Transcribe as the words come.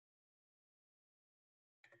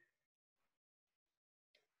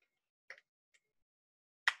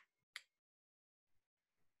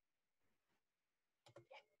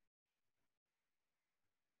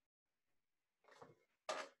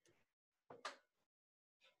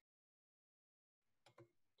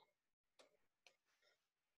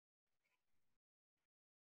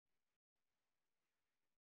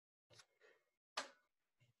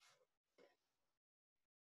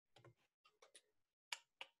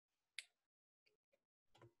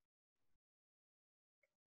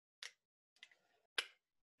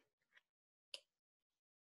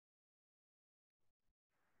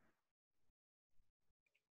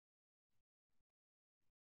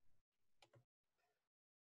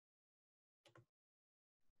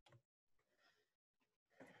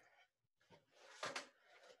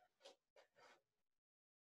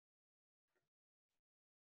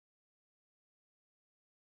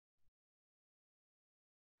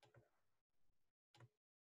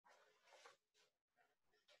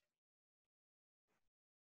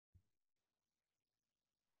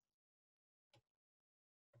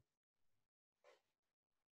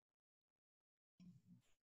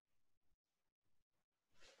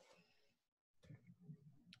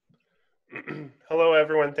Hello,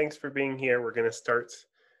 everyone. Thanks for being here. We're going to start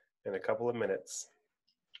in a couple of minutes.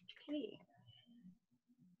 Okay.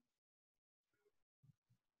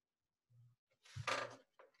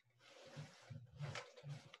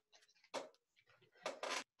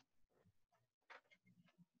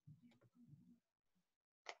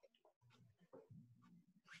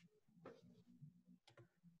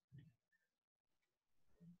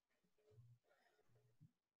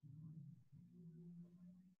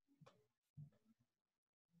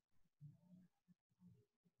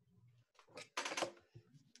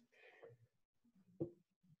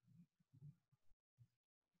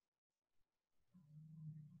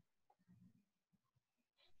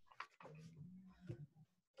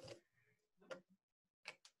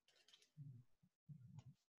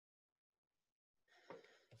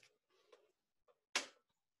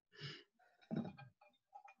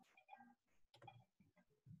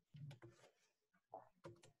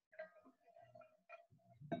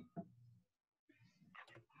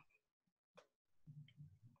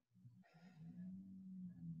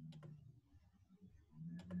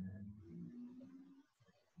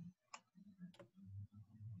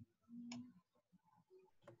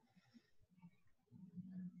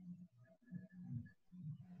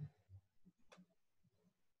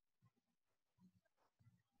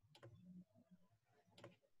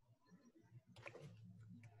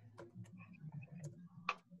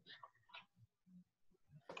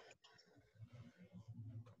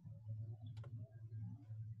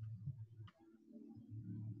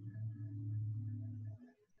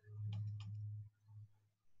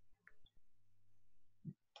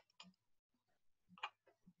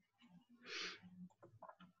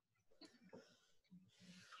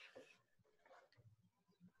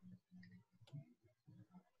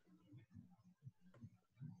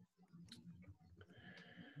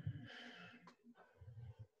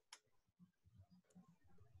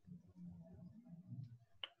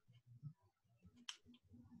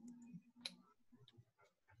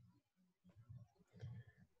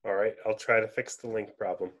 All right, I'll try to fix the link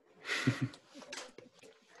problem.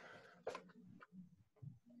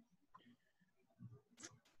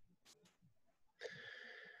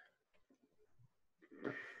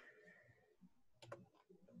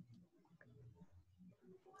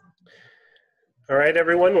 All right,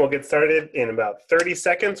 everyone, we'll get started in about 30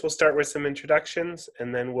 seconds. We'll start with some introductions,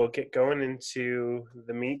 and then we'll get going into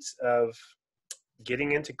the meat of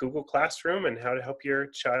getting into Google Classroom and how to help your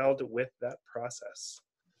child with that process.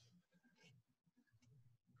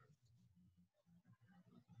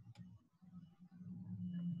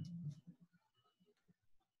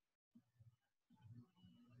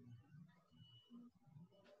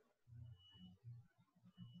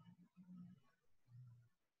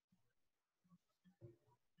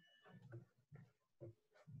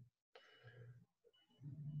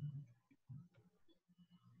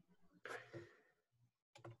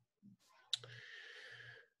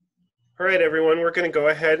 All right, everyone, we're going to go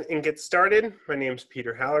ahead and get started. My name's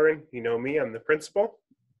Peter Halloran. You know me, I'm the principal.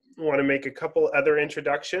 I want to make a couple other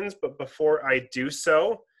introductions, but before I do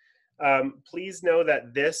so, please know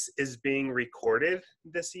that this is being recorded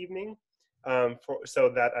this evening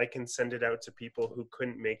so that I can send it out to people who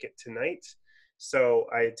couldn't make it tonight. So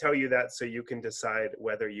I tell you that so you can decide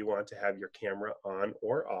whether you want to have your camera on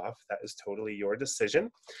or off. That is totally your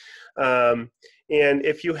decision. And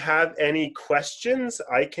if you have any questions,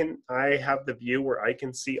 I have the view where I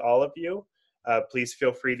can see all of you. Please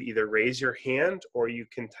feel free to either raise your hand or you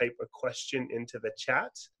can type a question into the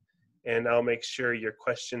chat, and I'll make sure your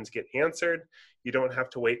questions get answered. You don't have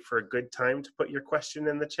to wait for a good time to put your question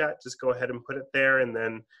in the chat. Just go ahead and put it there, and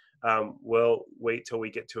then we'll wait till we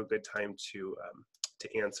get to a good time to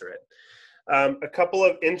answer it. A couple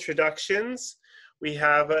of introductions. We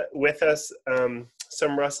have with us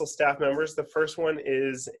some Russell staff members. The first one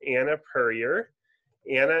is Anna Purrier.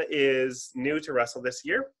 Anna is new to Russell this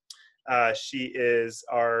year. She is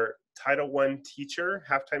our Title I teacher,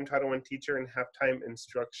 halftime Title I teacher and halftime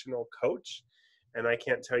instructional coach. And I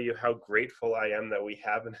can't tell you how grateful I am that we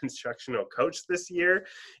have an instructional coach this year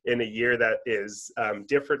in a year that is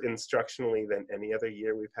different instructionally than any other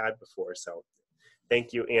year we've had before. So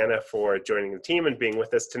thank you, Anna, for joining the team and being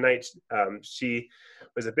with us tonight. She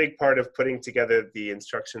was a big part of putting together the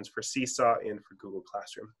instructions for Seesaw and for Google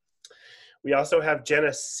Classroom. We also have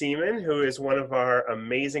Jenna Seaman, who is one of our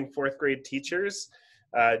amazing fourth grade teachers.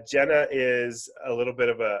 Jenna is a little bit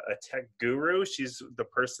of a tech guru. She's the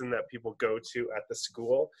person that people go to at the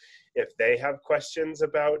school if they have questions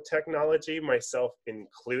about technology, myself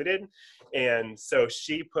included. And so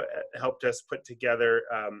she helped us put together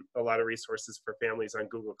a lot of resources for families on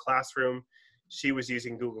Google Classroom. She was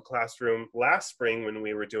using Google Classroom last spring when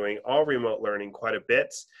we were doing all remote learning quite a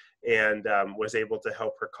bit, and was able to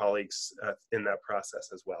help her colleagues in that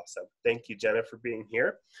process as well. So thank you, Jenna, for being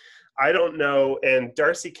here. I don't know, and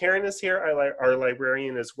Darcy Karen is here, our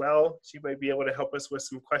librarian as well. She might be able to help us with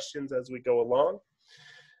some questions as we go along.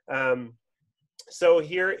 So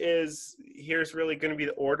here's really going to be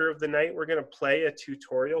the order of the night. We're going to play a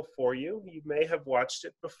tutorial for you. You may have watched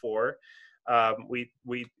it before. We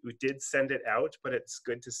did send it out, but it's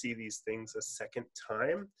good to see these things a second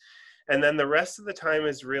time. And then the rest of the time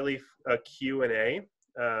is really a Q&A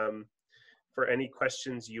for any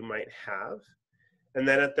questions you might have. And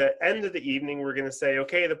then at the end of the evening, we're going to say,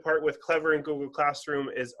 okay, the part with Clever and Google Classroom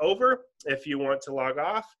is over if you want to log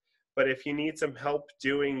off. But if you need some help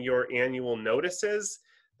doing your annual notices,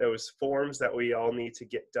 those forms that we all need to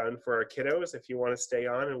get done for our kiddos, if you want to stay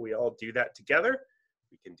on and we all do that together,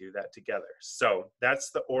 we can do that together. So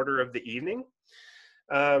that's the order of the evening.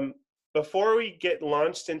 Before we get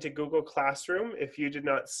launched into Google Classroom, if you did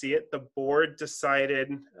not see it, the board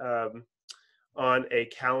decided on a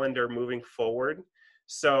calendar moving forward.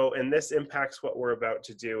 So, and this impacts what we're about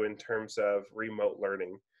to do in terms of remote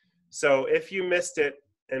learning. So if you missed it,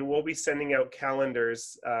 and we'll be sending out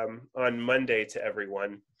calendars on Monday to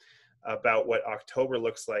everyone about what October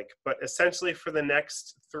looks like. But essentially for the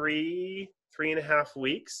next three and a half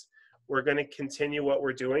weeks, we're going to continue what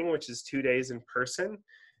we're doing, which is 2 days in person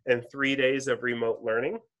and 3 days of remote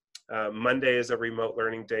learning. Monday is a remote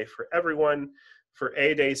learning day for everyone. For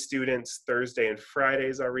A-Day students, Thursday and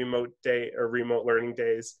Fridays are remote learning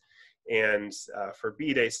days. And for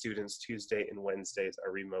B-Day students, Tuesday and Wednesdays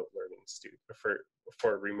are remote learning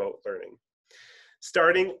for remote learning.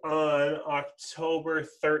 Starting on October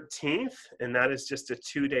 13th, and that is just a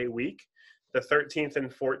 2-day week, the 13th and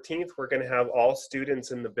 14th, we're going to have all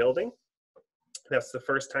students in the building. That's the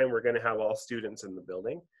first time we're going to have all students in the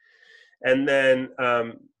building. And then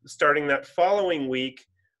starting that following week,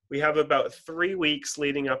 we have about 3 weeks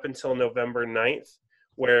leading up until November 9th,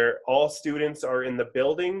 where all students are in the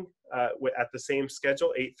building at the same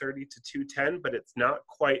schedule, 8:30 to 2:10, but it's not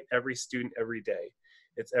quite every student every day.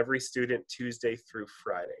 It's every student Tuesday through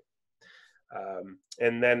Friday.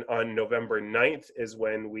 And then on November 9th is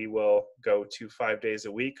when we will go to 5 days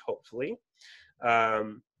a week, hopefully.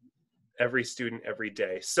 Every student every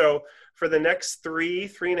day. So for the next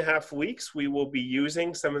three and a half weeks, we will be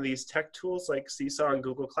using some of these tech tools like Seesaw and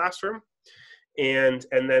Google Classroom. And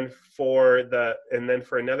then for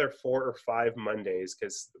another 4 or 5 Mondays,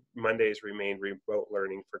 because Mondays remain remote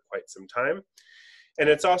learning for quite some time. And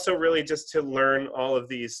it's also really just to learn all of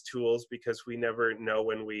these tools, because we never know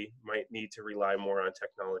when we might need to rely more on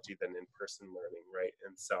technology than in-person learning, right?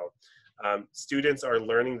 And so students are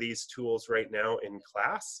learning these tools right now in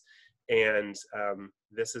class, and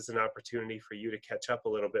this is an opportunity for you to catch up a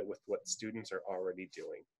little bit with what students are already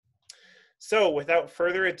doing. So without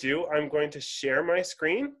further ado, I'm going to share my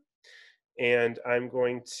screen, and I'm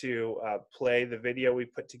going to play the video we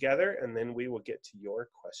put together, and then we will get to your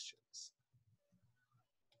questions.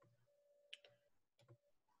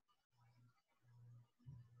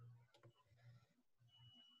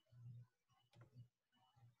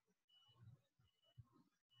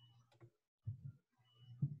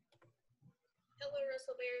 Hello,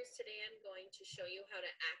 Russell Bears. Today I'm going to show you how to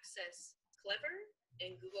access Clever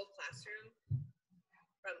and Google Classroom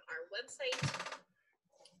from our website.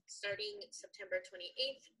 Starting September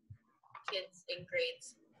 28th, kids in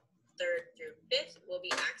grades 3rd through 5th will be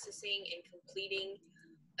accessing and completing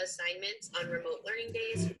assignments on remote learning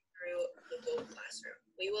days through Google Classroom.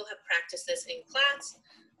 We will have practiced this in class,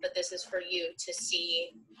 but this is for you to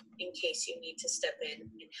see in case you need to step in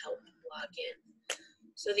and help log in.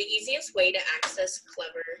 So the easiest way to access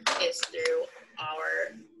Clever is through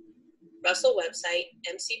our Russell website,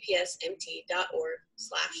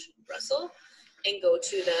 mcpsmt.org/Russell, and go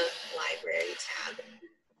to the library tab.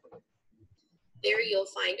 There you'll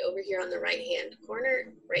find over here on the right-hand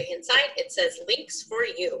side, it says links for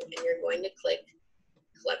you, and you're going to click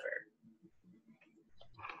Clever.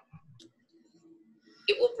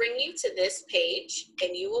 It will bring you to this page,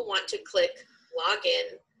 and you will want to click Log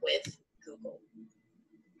In with Google.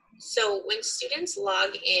 So when students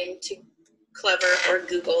log into Clever or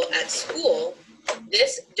Google at school,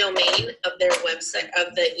 this domain of their website,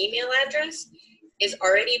 of the email address, is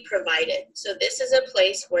already provided. So this is a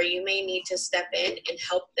place where you may need to step in and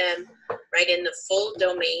help them write in the full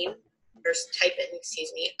domain, or type in,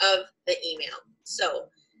 excuse me, of the email.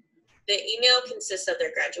 So the email consists of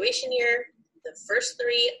their graduation year, the first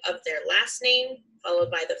 3 of their last name,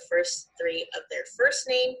 followed by the first 3 of their first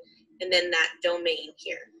name, and then that domain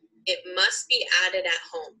here. it must be added at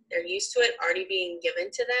home. They're used to it already being given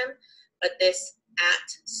to them, but this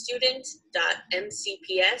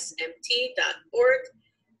 @student.mcpsmt.org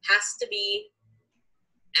has to be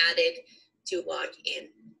added to log in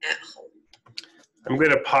at home. I'm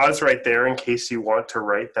going to pause right there in case you want to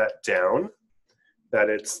write that down, that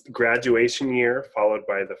it's graduation year followed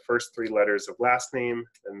by the first 3 letters of last name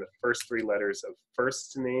and the first 3 letters of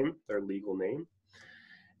first name, their legal name.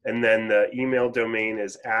 And then the email domain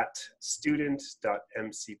is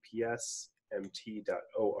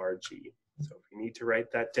 @student.mcpsmt.org. So if you need to write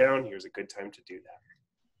that down, here's a good time to do that.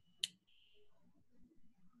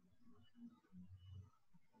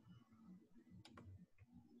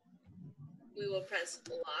 We will press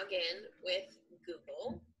login with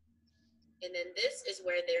Google. And then this is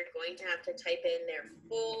where they're going to have to type in their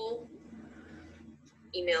full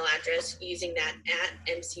email address using that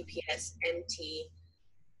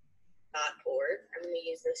 @mcpsmt.org. I'm going to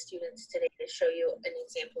use the students today to show you an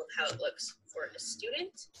example of how it looks for a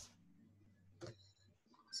student.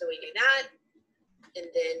 So we do that,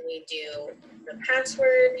 and then we do the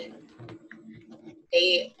password.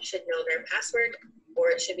 They should know their password,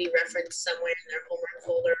 or it should be referenced somewhere in their homework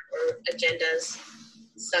folder or agendas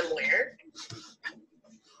somewhere.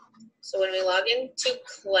 So when we log into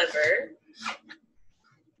Clever,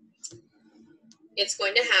 it's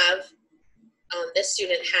going to have, this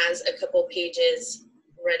student has a couple pages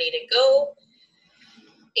ready to go.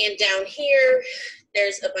 And down here,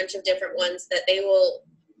 there's a bunch of different ones that they will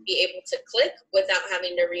be able to click without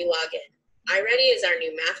having to re-log in. iReady is our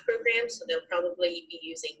new math program, so they'll probably be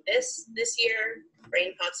using this year.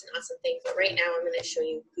 BrainPot's an awesome thing, but right now I'm going to show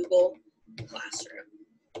you Google Classroom.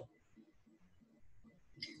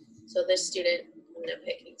 So this student, I'm going to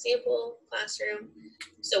pick an example, Classroom.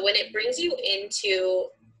 So when it brings you into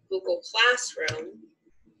Google Classroom,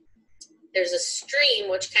 there's a stream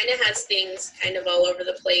which kind of has things kind of all over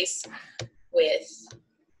the place with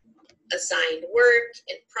assigned work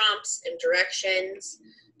and prompts and directions.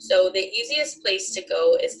 So the easiest place to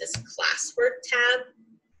go is this classwork tab.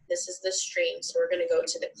 This is the stream. So we're going to go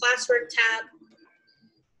to the classwork tab.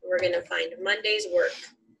 We're going to find Monday's work.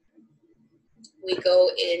 We go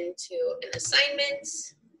into an assignment.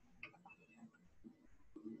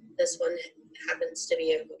 This one happens to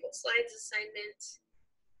be a Google Slides assignment.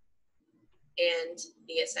 And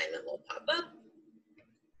the assignment will pop up.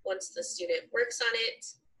 Once the student works on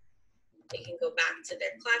it, they can go back to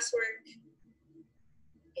their classwork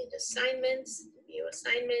and assignments, view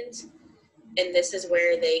assignment, and this is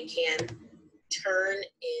where they can turn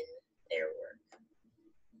in their work.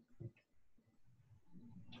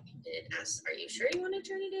 And it asks, are you sure you want to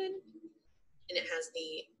turn it in? And it has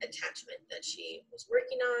the attachment that she was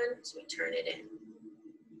working on, so we turn it in.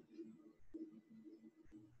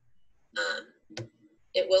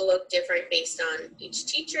 It will look different based on each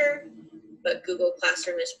teacher, but Google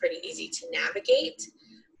Classroom is pretty easy to navigate.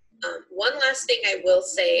 One last thing I will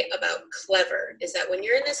say about Clever is that when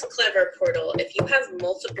you're in this Clever portal, if you have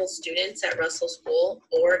multiple students at Russell School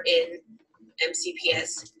or in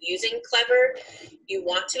MCPS using Clever, you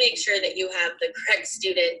want to make sure that you have the correct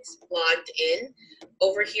student logged in.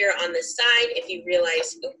 Over here on the side, if you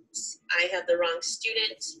realize, oops, I have the wrong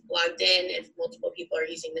student logged in, if multiple people are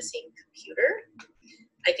using the same computer,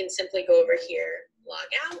 I can simply go over here,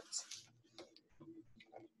 log out,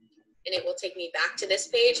 and it will take me back to this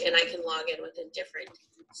page and I can log in with a different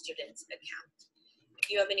student's account.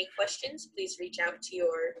 If you have any questions, please reach out to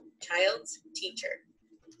your child's teacher.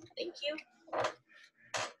 Thank you.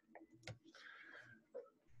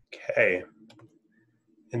 Okay.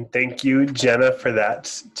 And thank you, Jenna, for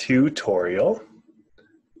that tutorial.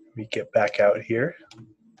 Let me get back out here.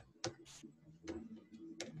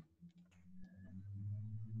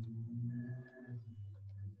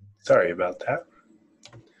 Sorry about that.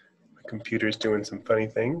 My computer's doing some funny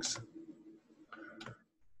things.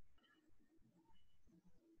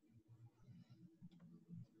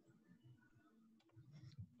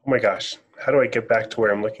 Oh my gosh, how do I get back to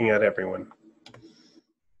where I'm looking at everyone?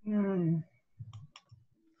 You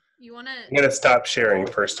want to? I'm gonna stop sharing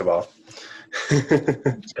first of all.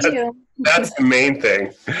 That's the main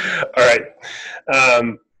thing. All right.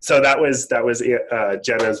 So that was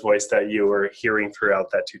Jenna's voice that you were hearing throughout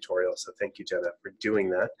that tutorial. So thank you, Jenna, for doing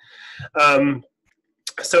that.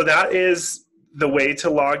 So that is the way to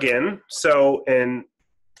log in. So, and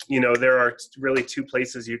you know, there are really two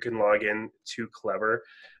places you can log in to Clever.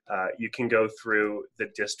 You can go through the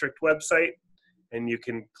district website and you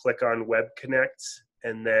can click on Web Connect,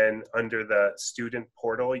 and then under the student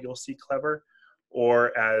portal, you'll see Clever.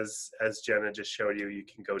 Or as Jenna just showed you, you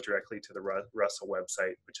can go directly to the Russell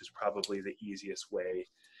website, which is probably the easiest way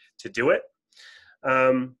to do it.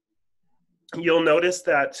 You'll notice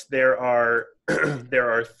that there are there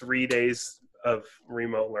are 3 days of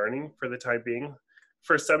remote learning for the time being.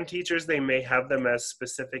 For some teachers, they may have them as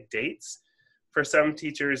specific dates. For some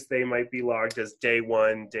teachers, they might be logged as day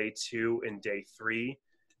 1, day 2, and day 3.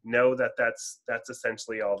 Know that that's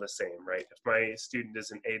essentially all the same, right? If my student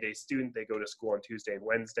is an A-day student, they go to school on Tuesday and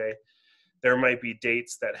Wednesday. There might be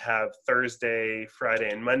dates that have Thursday, Friday,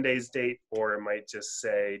 and Monday's date, or it might just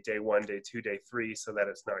say day 1, day 2, day 3, so that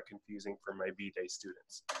it's not confusing for my B-day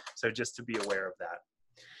students. So just to be aware of that.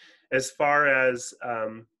 As far as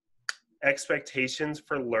expectations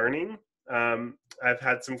for learning, I've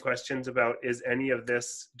had some questions about, is any of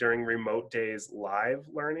this during remote days live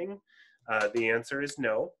learning? The answer is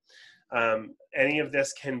no. Any of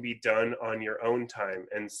this can be done on your own time.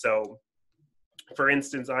 And so, for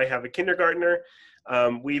instance, I have a kindergartner.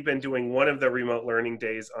 We've been doing one of the remote learning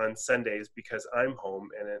days on Sundays because I'm home,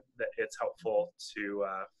 and it's helpful to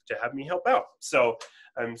have me help out. So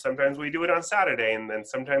sometimes we do it on Saturday, and then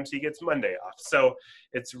sometimes he gets Monday off. So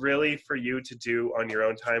it's really for you to do on your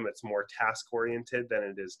own time. It's more task-oriented than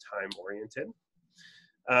it is time-oriented.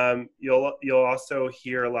 You'll also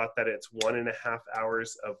hear a lot that it's 1.5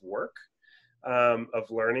 hours of work,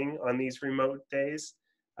 of learning on these remote days.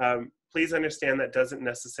 Please understand that doesn't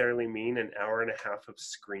necessarily mean 1.5 hours of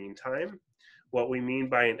screen time. What we mean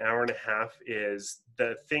by 1.5 hours is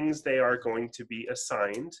the things they are going to be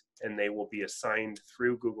assigned, and they will be assigned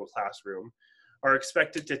through Google Classroom, are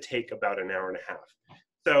expected to take about 1.5 hours.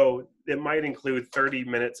 So it might include 30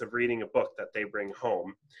 minutes of reading a book that they bring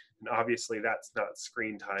home. And obviously that's not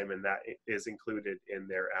screen time, and that is included in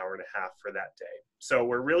their 1.5 hours for that day. So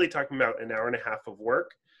we're really talking about 1.5 hours of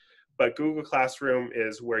work, but Google Classroom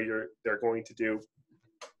is where they're going to do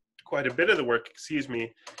quite a bit of the work,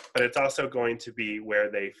 but it's also going to be where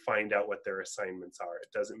they find out what their assignments are.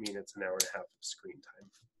 It doesn't mean it's 1.5 hours of screen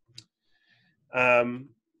time.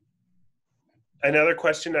 Another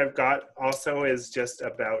question I've got also is just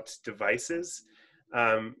about devices.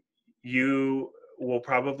 You will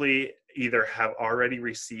probably either have already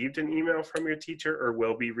received an email from your teacher or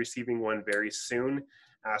will be receiving one very soon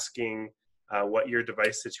asking what your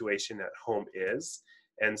device situation at home is.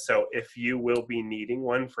 And so if you will be needing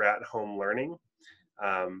one for at-home learning,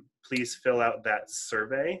 please fill out that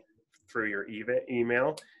survey through your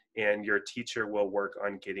email, and your teacher will work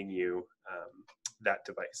on getting you that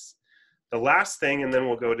device. The last thing, and then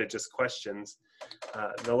we'll go to just questions.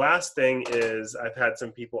 The last thing is I've had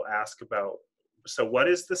some people ask about, so what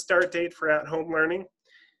is the start date for at-home learning?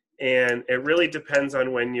 And it really depends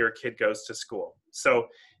on when your kid goes to school. So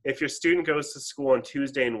if your student goes to school on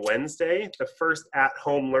Tuesday and Wednesday, the first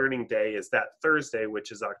at-home learning day is that Thursday,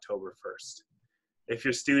 which is October 1st. If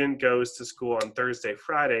your student goes to school on Thursday,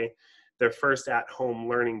 Friday, their first at-home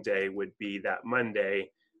learning day would be that Monday,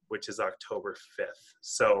 which is October 5th.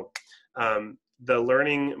 So the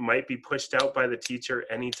learning might be pushed out by the teacher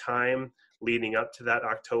anytime leading up to that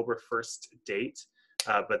October 1st date,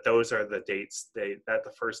 but those are the dates that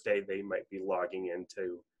the first day they might be logging in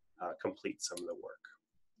to complete some of the work.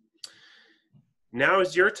 Now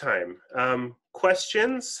is your time.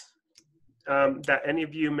 Questions that any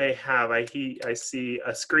of you may have? I see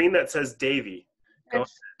a screen that says Davy.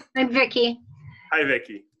 I'm Vicki. Hi,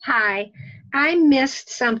 Vicki. Hi. I missed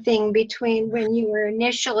something between when you were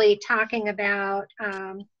initially talking about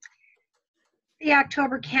the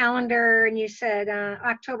October calendar, and you said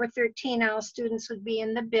October 13, all students would be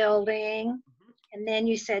in the building. And then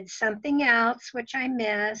you said something else, which I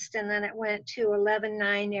missed, and then it went to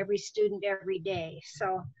 11/9, every student every day.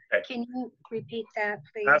 So okay. Can you repeat that,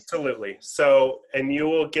 please? Absolutely. So, and you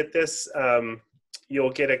will get this,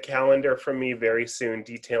 you'll get a calendar from me very soon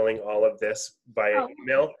detailing all of this via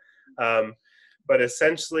email. But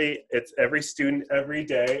essentially, it's every student every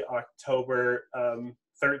day, October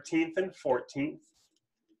 13th and 14th.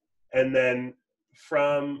 And then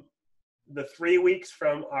from the 3 weeks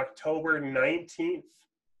from October 19th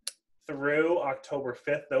through October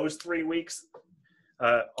 5th, those 3 weeks,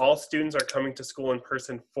 all students are coming to school in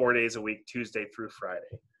person 4 days a week, Tuesday through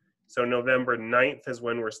Friday. So November 9th is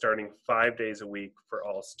when we're starting 5 days a week for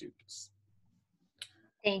all students.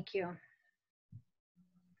 Thank you.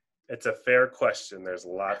 It's a fair question. There's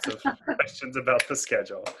lots of questions about the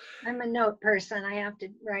schedule. I'm a note person. I have to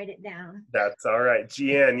write it down. That's all right.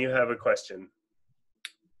 Jeanne, you have a question.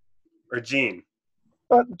 Or Jean.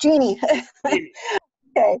 Well, Jeannie. Okay.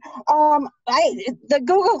 The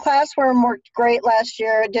Google Classroom worked great last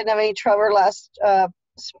year. It didn't have any trouble last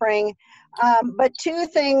spring. But two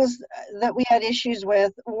things that we had issues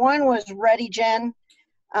with. One was ReadyGen.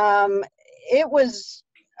 It was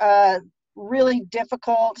really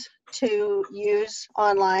difficult to use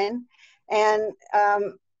online. And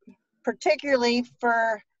particularly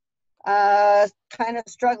for kind of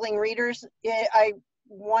struggling readers, I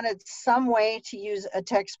wanted some way to use a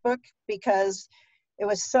textbook because it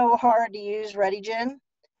was so hard to use ReadyGen.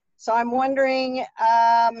 So I'm wondering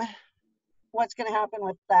what's going to happen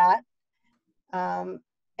with that.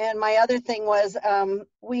 And my other thing was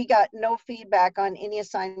we got no feedback on any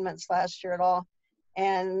assignments last year at all.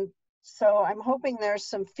 And so I'm hoping there's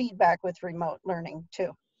some feedback with remote learning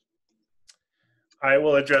too. I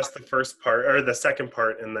will address the first part, or the second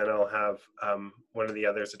part, and then I'll have one of the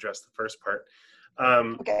others address the first part.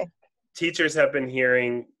 Okay. Teachers have been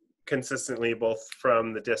hearing consistently, both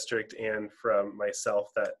from the district and from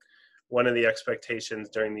myself, that one of the expectations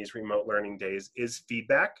during these remote learning days is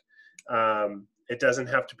feedback. It doesn't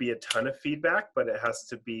have to be a ton of feedback, but it has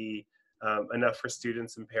to be enough for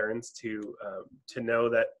students and parents to know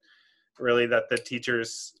that really that the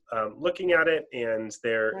teacher's looking at it and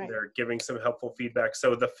they're giving some helpful feedback.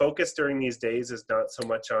 So the focus during these days is not so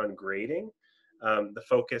much on grading. The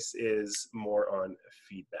focus is more on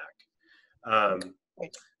feedback.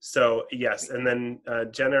 So yes, and then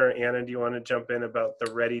Jenna or Anna, do you want to jump in about the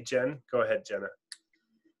ReadyGen? Go ahead, Jenna.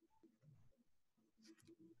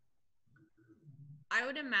 I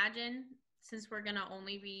would imagine, since we're going to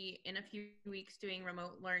only be in a few weeks doing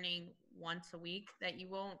remote learning once a week, that you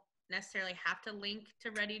won't necessarily have to link to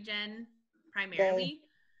ReadyGen primarily.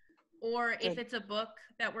 Or if it's a book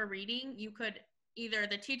that we're reading, you could either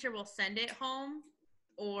the teacher will send it home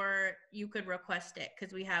or you could request it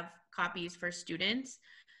because we have copies for students.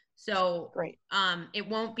 So it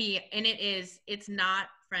won't be, and it's not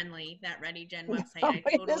friendly, that ReadyGen website.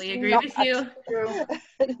 I totally agree with you.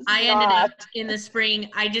 I ended up in the spring,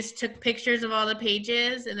 I just took pictures of all the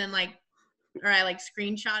pages and then I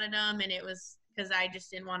screenshotted them, and it was because I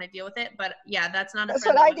just didn't want to deal with it. But yeah, that's not a That's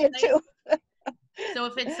what I did too. So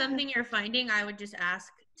if it's something you're finding, I would just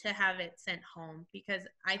ask to have it sent home, because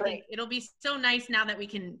I think it'll be so nice now that we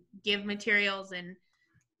can give materials and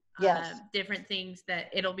different things, that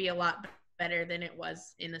it'll be a lot better than it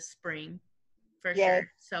was in the spring for sure.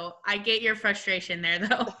 So I get your frustration there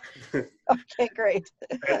though. Okay, great.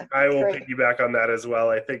 I will piggyback on that as well.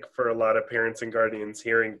 I think for a lot of parents and guardians,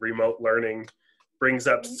 hearing remote learning brings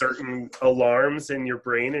up certain alarms in your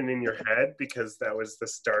brain and in your head, because that was the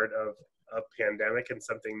start of a pandemic and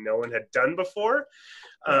something no one had done before.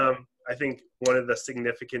 I think one of the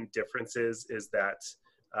significant differences is that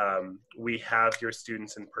we have your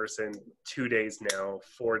students in person 2 days now,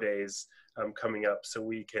 4 days coming up, so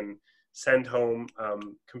we can send home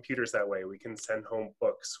computers that way. We can send home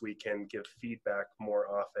books. We can give feedback more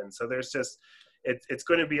often. So there's just, it's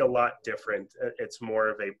going to be a lot different. It's more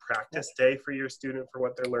of a practice day for your student for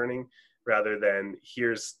what they're learning, rather than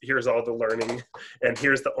here's all the learning and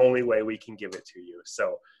here's the only way we can give it to you.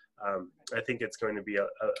 So I think it's going to be a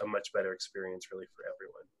much better experience really for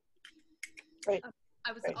everyone.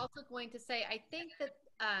 I was also going to say, I think that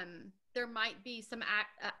there might be some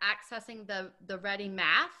accessing the Ready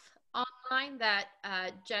Math online that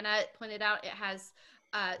Jenna pointed out. It has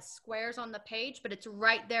squares on the page, but it's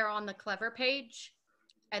right there on the Clever page,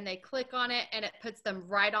 and they click on it and it puts them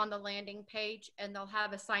right on the landing page, and they'll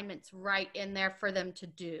have assignments right in there for them to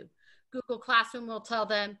do. Google Classroom will tell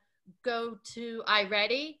them, go to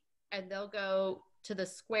iReady, and they'll go to the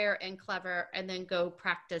square and Clever and then go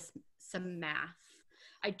practice some math.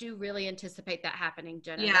 I do really anticipate that happening,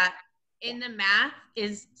 Jenna. Yeah, and the math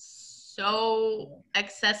is so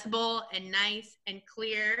accessible and nice and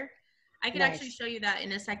clear. I could actually show you that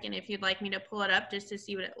in a second if you'd like me to pull it up just to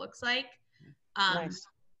see what it looks like.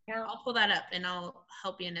 I'll pull that up and I'll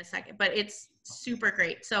help you in a second, but it's super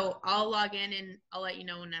great. So I'll log in and I'll let you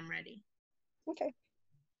know when I'm ready. Okay.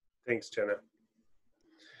 Thanks, Jenna.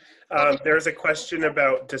 There's a question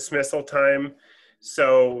about dismissal time.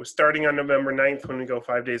 So starting on November 9th, when we go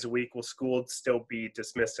 5 days a week, will school still be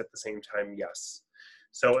dismissed at the same time? Yes.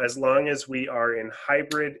 So as long as we are in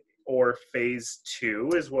hybrid or phase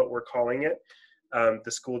 2 is what we're calling it,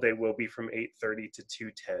 the school day will be from 8:30 to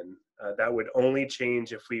 2:10. That would only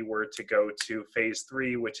change if we were to go to phase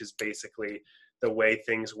 3, which is basically the way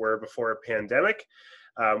things were before a pandemic,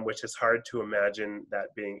 which is hard to imagine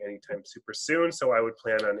that being anytime super soon. So I would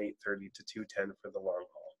plan on 8:30 to 2:10 for the long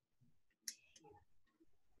haul.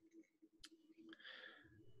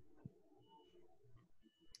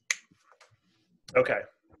 Okay.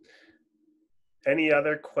 Any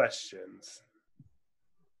other questions?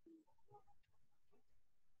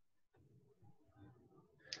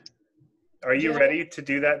 Are you ready to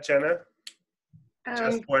do that, Jenna?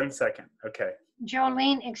 Just 1 second. Okay.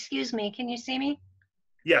 Jolene, excuse me, can you see me?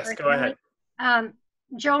 Yes, Or go ahead.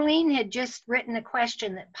 Jolene had just written a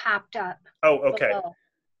question that popped up. Oh, okay.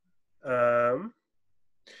 below.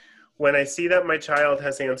 When I see that my child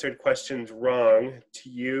has answered questions wrong, do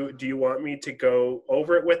you want me to go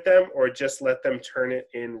over it with them or just let them turn it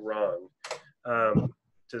in wrong?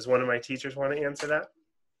 Does one of my teachers want to answer that?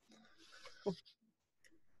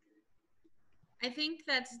 I think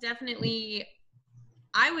that's definitely,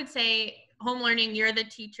 I would say home learning, you're the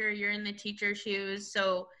teacher, you're in the teacher's shoes.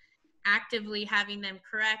 So actively having them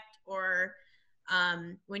correct or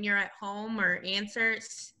when you're at home or answer,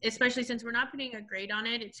 especially since we're not putting a grade on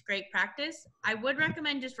it, it's great practice. I would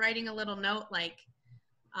recommend just writing a little note like,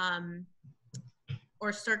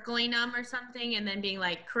 or circling them or something and then being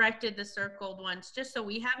like, corrected the circled ones, just so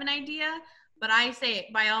we have an idea. But I say,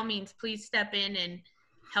 by all means, please step in and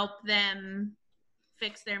help them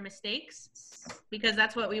fix their mistakes, because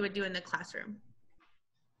that's what we would do in the classroom.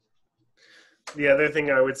 The other thing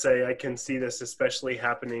I would say, I can see this especially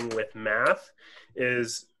happening with math,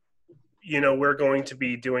 is, you know, we're going to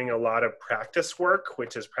be doing a lot of practice work,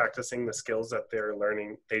 which is practicing the skills that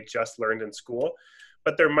they just learned in school.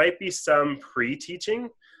 But there might be some pre-teaching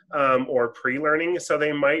or pre-learning. So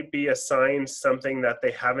they might be assigned something that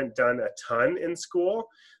they haven't done a ton in school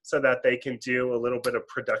so that they can do a little bit of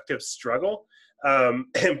productive struggle.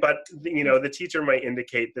 But, you know, the teacher might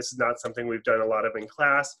indicate this is not something we've done a lot of in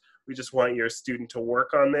class. We just want your student to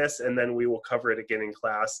work on this, and then we will cover it again in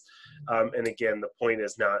class. And again, the point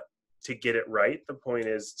is not to get it right. The point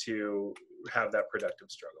is to have that productive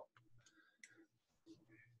struggle.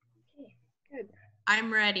 Good.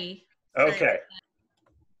 I'm ready. Okay.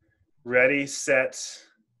 Ready, set.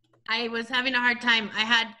 I was having a hard time.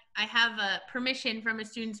 I have a permission from a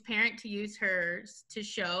student's parent to use hers to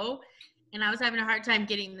show, and I was having a hard time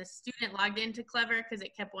getting the student logged into Clever because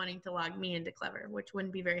it kept wanting to log me into Clever, which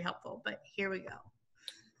wouldn't be very helpful, but here we go.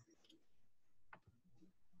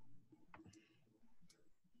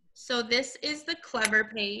 So this is the Clever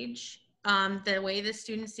page. The way the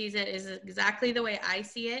student sees it is exactly the way I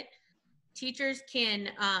see it. Teachers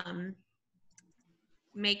can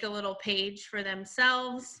make a little page for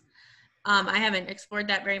themselves. I haven't explored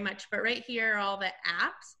that very much, but right here are all the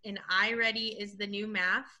apps, and iReady is the new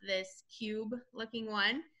math, this cube looking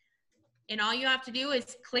one. And all you have to do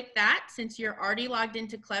is click that. Since you're already logged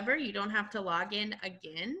into Clever, you don't have to log in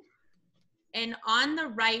again. And on the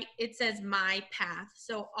right, it says My Path.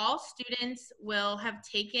 So all students will have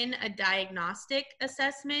taken a diagnostic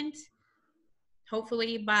assessment,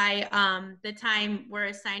 hopefully by the time we're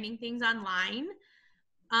assigning things online.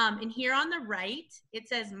 And here on the right, it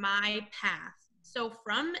says My Path. So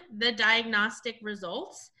from the diagnostic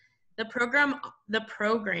results, the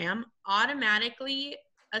program automatically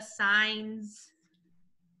assigns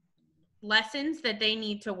lessons that they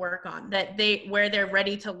need to work on, where they're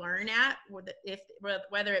ready to learn at,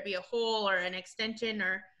 whether it be a whole or an extension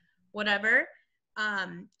or whatever.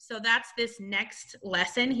 So that's this next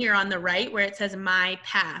lesson here on the right where it says My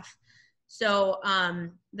Path. So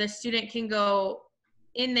the student can go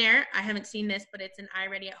in there. I haven't seen this, but it's an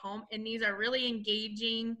iReady at home. And these are really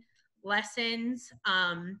engaging lessons.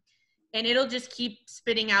 And it'll just keep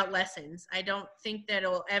spitting out lessons. I don't think that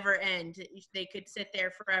it'll ever end. They could sit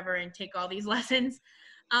there forever and take all these lessons.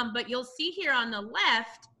 But you'll see here on the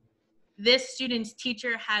left, this student's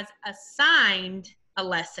teacher has assigned a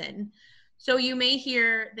lesson. So you may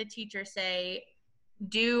hear the teacher say,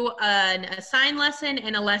 do an assigned lesson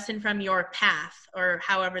and a lesson from your path, or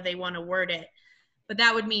however they want to word it. But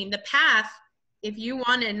that would mean the path, if you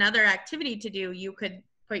want another activity to do, you could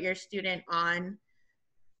put your student on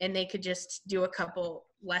and they could just do a couple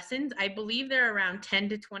lessons. I believe they're around 10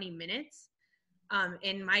 to 20 minutes.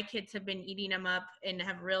 And my kids have been eating them up and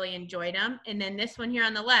have really enjoyed them. And then this one here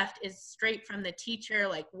on the left is straight from the teacher,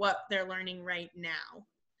 like what they're learning right now.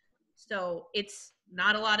 So it's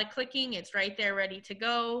not a lot of clicking. It's right there ready to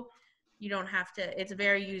go. You don't have to, it's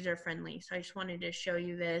very user friendly. So I just wanted to show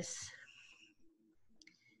you this.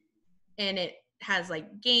 And it has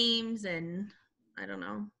like games and I don't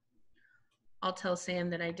know. I'll tell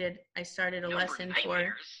Sam that I started a lesson for.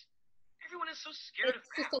 Everyone is so scared of It's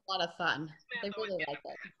just a lot of fun. They really like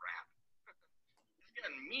it. It's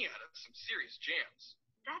gotten me out of some serious jams.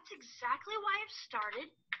 That's exactly why I've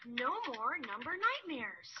started No More Number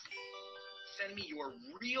Nightmares. Send me your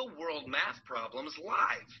real-world math problems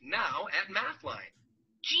live, now at Mathline.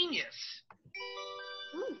 Genius!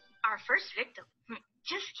 Ooh, our first victim.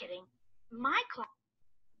 Just kidding. My class.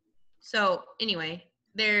 So anyway,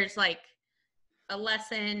 there's like a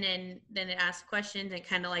lesson and then it asks questions and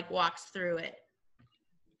kind of like walks through it,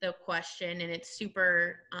 the question, and it's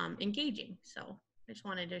super engaging. So I just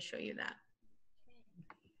wanted to show you that.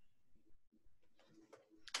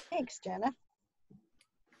 Thanks, Jenna.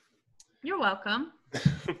 You're welcome.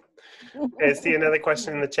 I see another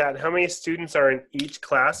question in the chat. How many students are in each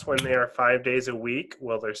class when they are 5 days a week?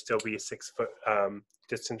 Will there still be a 6-foot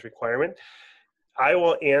distance requirement? I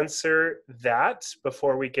will answer that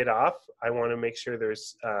before we get off. I want to make sure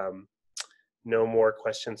there's no more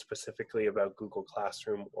questions specifically about Google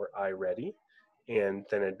Classroom or iReady, and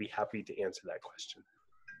then I'd be happy to answer that question.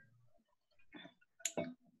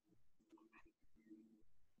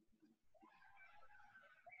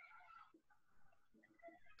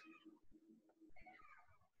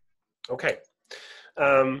 Okay.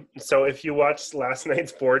 So if you watched last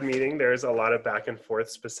night's board meeting, there's a lot of back and forth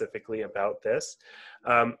specifically about this.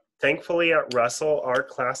 Thankfully at Russell, our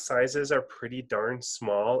class sizes are pretty darn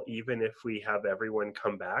small, even if we have everyone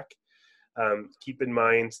come back. Keep in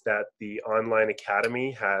mind that the online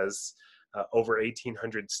academy has over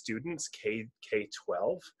 1,800 students,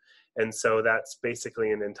 K-12. And so that's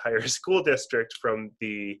basically an entire school district from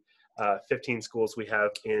the 15 schools we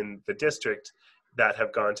have in the district that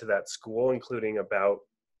have gone to that school, including about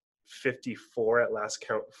 54 at last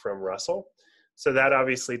count from Russell. So that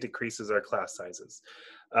obviously decreases our class sizes.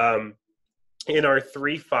 In our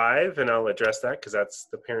 3-5, and I'll address that because that's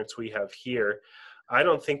the parents we have here, I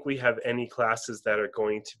don't think we have any classes that are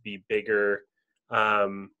going to be bigger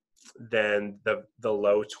than the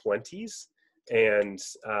low 20s, and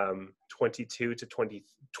 22 to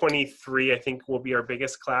 23 I think will be our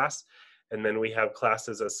biggest class. And then we have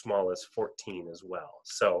classes as small as 14 as well.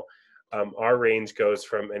 So our range goes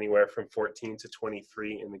from anywhere from 14 to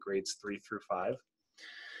 23 in the grades 3 through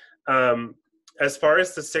 5. As far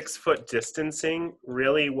as the 6-foot distancing,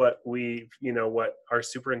 really what what our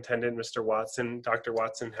superintendent, Mr. Watson, Dr.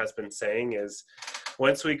 Watson has been saying is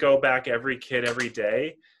once we go back every kid every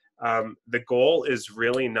day, the goal is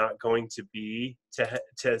really not going to be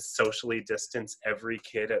to socially distance every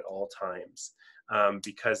kid at all times.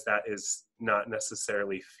 Because that is not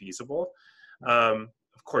necessarily feasible.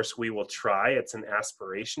 Of course, we will try. It's an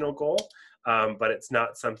aspirational goal, but it's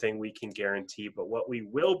not something we can guarantee. But what we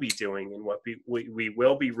will be doing and what we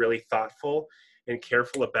will be really thoughtful and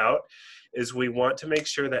careful about is we want to make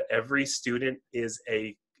sure that every student is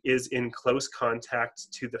in close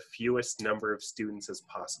contact to the fewest number of students as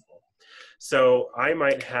possible. So I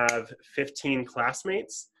might have 15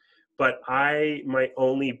 classmates, but I might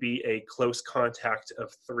only be a close contact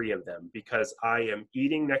of 3 of them because I am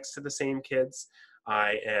eating next to the same kids.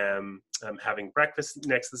 I am having breakfast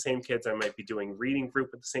next to the same kids. I might be doing reading group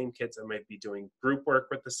with the same kids. I might be doing group work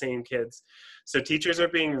with the same kids. So teachers are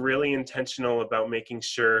being really intentional about making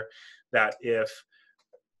sure that if,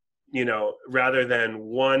 rather than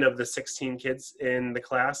one of the 16 kids in the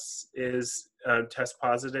class is test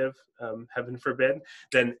positive, heaven forbid,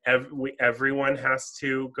 then everyone has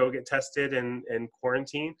to go get tested and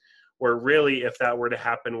quarantine. Where really, if that were to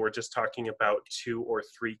happen, we're just talking about 2 or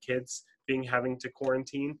 3 kids having to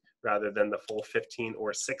quarantine rather than the full 15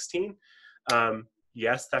 or 16.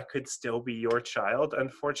 Yes, that could still be your child,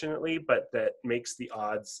 unfortunately, but that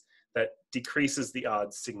decreases the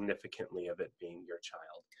odds significantly of it being your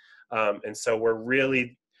child. And so we're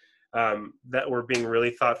really we're being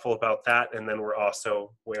really thoughtful about that. And then we're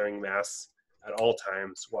also wearing masks at all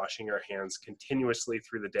times, washing our hands continuously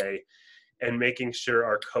through the day, and making sure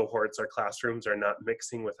our cohorts, our classrooms are not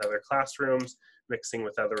mixing with other classrooms, mixing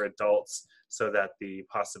with other adults, so that the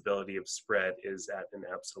possibility of spread is at an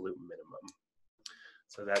absolute minimum.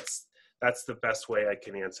 So that's the best way I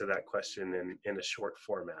can answer that question in a short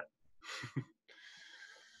format.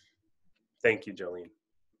 Thank you, Jolene.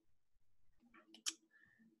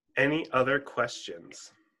 Any other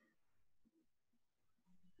questions?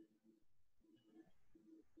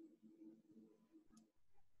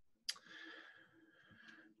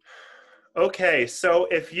 Okay, so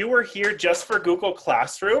if you were here just for Google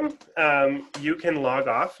Classroom, you can log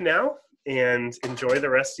off now and enjoy the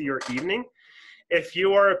rest of your evening. If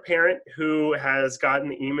you are a parent who has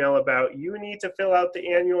gotten an email about you need to fill out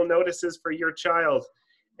the annual notices for your child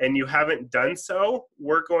and you haven't done so,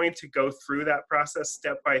 we're going to go through that process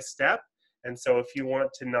step by step. And so if you want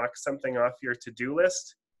to knock something off your to-do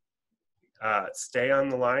list, stay on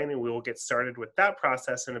the line and we will get started with that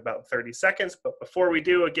process in about 30 seconds. But before we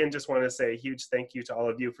do, again, just want to say a huge thank you to all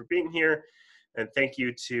of you for being here. And thank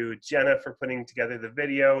you to Jenna for putting together the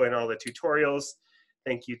video and all the tutorials.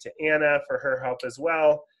 Thank you to Anna for her help as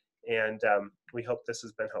well. And we hope this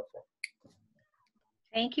has been helpful.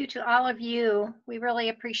 Thank you to all of you. We really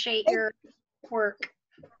appreciate your work.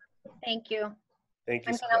 Thank you. Thank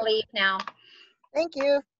you. I'm going to leave now. Thank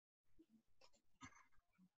you.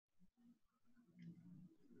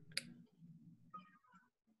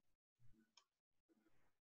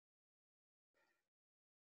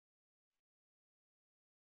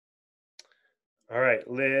 All right,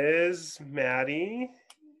 Liz, Maddie,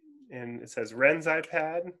 and it says Ren's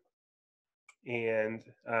iPad. And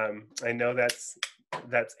I know that's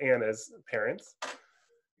Anna's parents.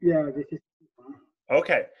 Yeah, this is.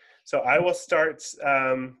 Okay, so I will start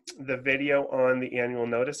the video on the annual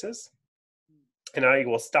notices, and I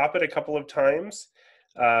will stop it a couple of times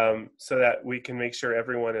so that we can make sure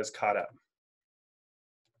everyone is caught up.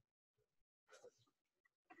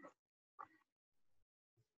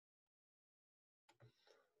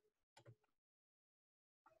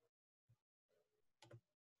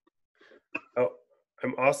 Oh,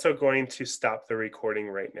 I'm also going to stop the recording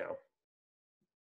right now.